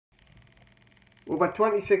Over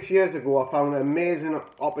 26 years ago, I found an amazing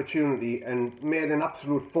opportunity and made an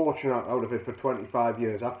absolute fortune out of it for 25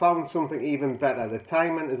 years. I found something even better. The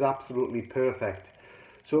timing is absolutely perfect.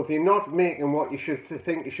 So if you're not making what you should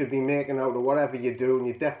think you should be making out of whatever you're doing,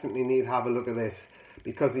 you definitely need to have a look at this,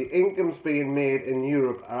 because the incomes being made in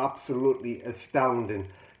Europe are absolutely astounding.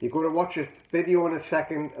 You're going to watch a video in a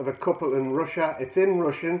second of a couple in Russia. It's in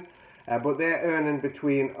Russian. But they're earning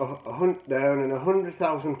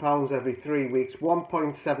 £100,000 every 3 weeks,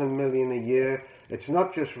 1.7 million a year. It's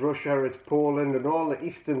not just Russia, it's Poland, and all the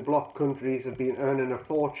Eastern Bloc countries have been earning a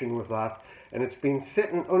fortune with that. And it's been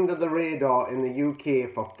sitting under the radar in the UK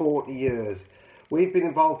for 40 years. We've been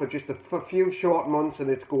involved for just a few short months and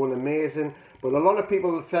it's going amazing. But a lot of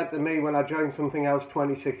people have said to me when I joined something else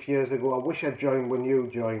 26 years ago, I wish I'd joined when you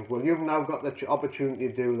joined. Well, you've now got the opportunity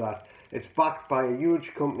to do that. It's backed by a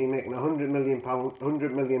huge company making £100 million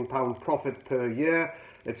profit per year.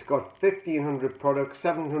 It's got 1,500 products,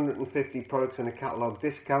 750 products in a catalogue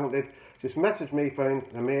discounted. Just message me for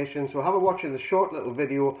information. So have a watch of the short little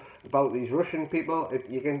video about these Russian people. If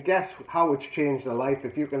you can guess how it's changed their life,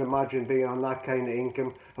 if you can imagine being on that kind of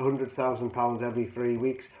income, £100,000 every 3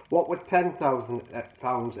 weeks, what would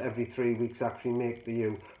 £10,000 every 3 weeks actually make to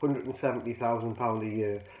you? £170,000 a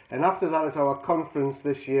year. And after that is our conference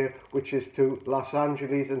this year, which is to Los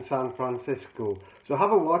Angeles and San Francisco. So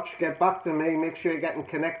have a watch, get back to me, make sure you're getting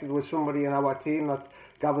connected with somebody in our team, that's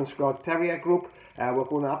Gavin Scott Terrier Group. We're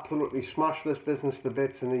going to absolutely smash this business to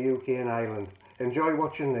bits in the UK and Ireland. Enjoy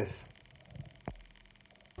watching this.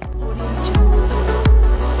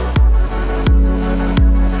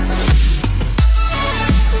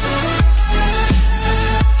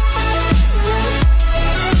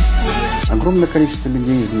 Огромное количество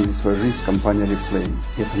людей изменили свою жизнь в компании Oriflame.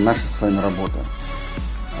 И это наша с вами работа.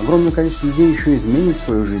 Огромное количество людей еще изменит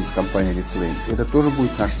свою жизнь в компании Oriflame. И это тоже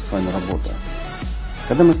будет наша с вами работа.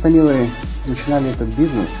 Когда мы с Тамилой начинали этот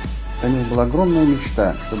бизнес, у Тамилы была огромная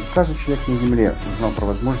мечта, чтобы каждый человек на земле узнал про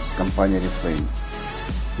возможности компании Oriflame.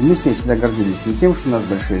 И мы с ней всегда гордились не тем, что у нас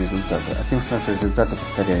большие результаты, а тем, что наши результаты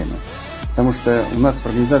повторяемы. Потому что у нас в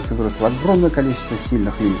организации выросло огромное количество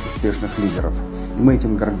сильных и успешных лидеров. И мы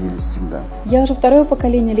этим гордились всегда. Я уже второе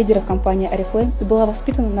поколение лидеров компании Oriflame и была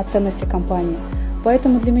воспитана на ценности компании.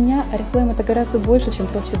 Поэтому для меня Oriflame это гораздо больше, чем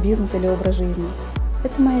просто бизнес или образ жизни.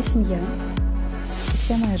 Это моя семья и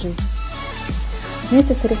вся моя жизнь.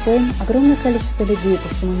 Вместе с Oriflame огромное количество людей по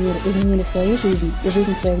всему миру изменили свои жизни и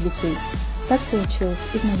жизни своих детей. Так получилось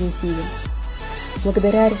и в моей семье.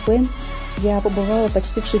 Благодаря Oriflame я побывала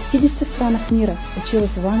почти в 60 странах мира,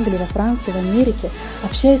 училась в Англии, во Франции, в Америке,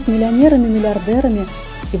 общаюсь с миллионерами, миллиардерами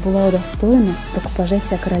и была удостоена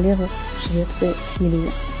рукопожатия королевы Швеции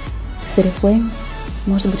Сильвии. С Oriflame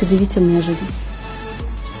может быть удивительная жизнь.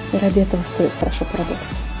 И ради этого стоит хорошо поработать.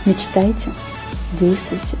 Мечтайте,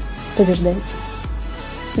 действуйте, побеждайте.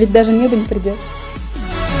 Ведь даже небо не придет.